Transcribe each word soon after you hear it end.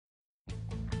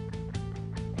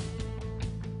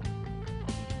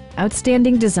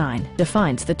Outstanding design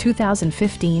defines the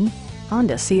 2015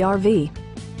 Honda CR-V.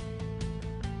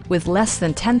 With less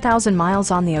than 10,000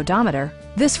 miles on the odometer,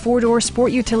 this four-door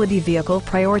sport utility vehicle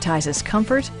prioritizes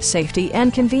comfort, safety,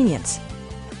 and convenience.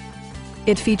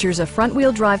 It features a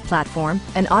front-wheel drive platform,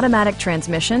 an automatic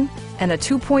transmission, and a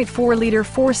 2.4-liter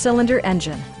four-cylinder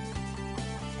engine.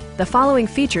 The following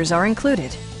features are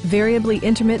included: variably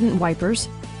intermittent wipers,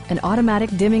 an automatic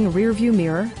dimming rear-view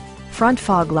mirror, front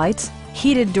fog lights,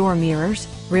 heated door mirrors,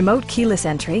 remote keyless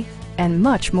entry, and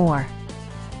much more.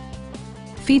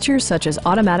 Features such as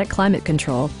automatic climate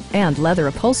control and leather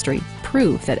upholstery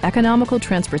prove that economical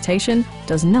transportation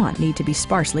does not need to be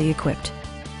sparsely equipped.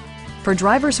 For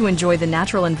drivers who enjoy the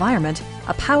natural environment,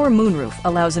 a power moonroof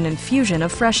allows an infusion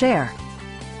of fresh air.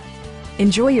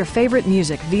 Enjoy your favorite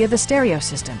music via the stereo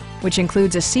system, which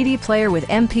includes a CD player with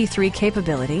MP3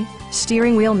 capability,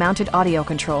 steering wheel mounted audio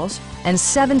controls, and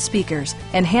 7 speakers,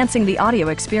 enhancing the audio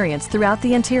experience throughout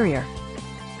the interior.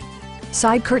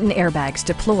 Side curtain airbags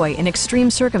deploy in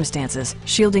extreme circumstances,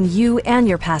 shielding you and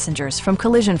your passengers from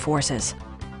collision forces.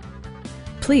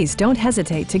 Please don't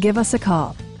hesitate to give us a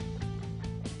call.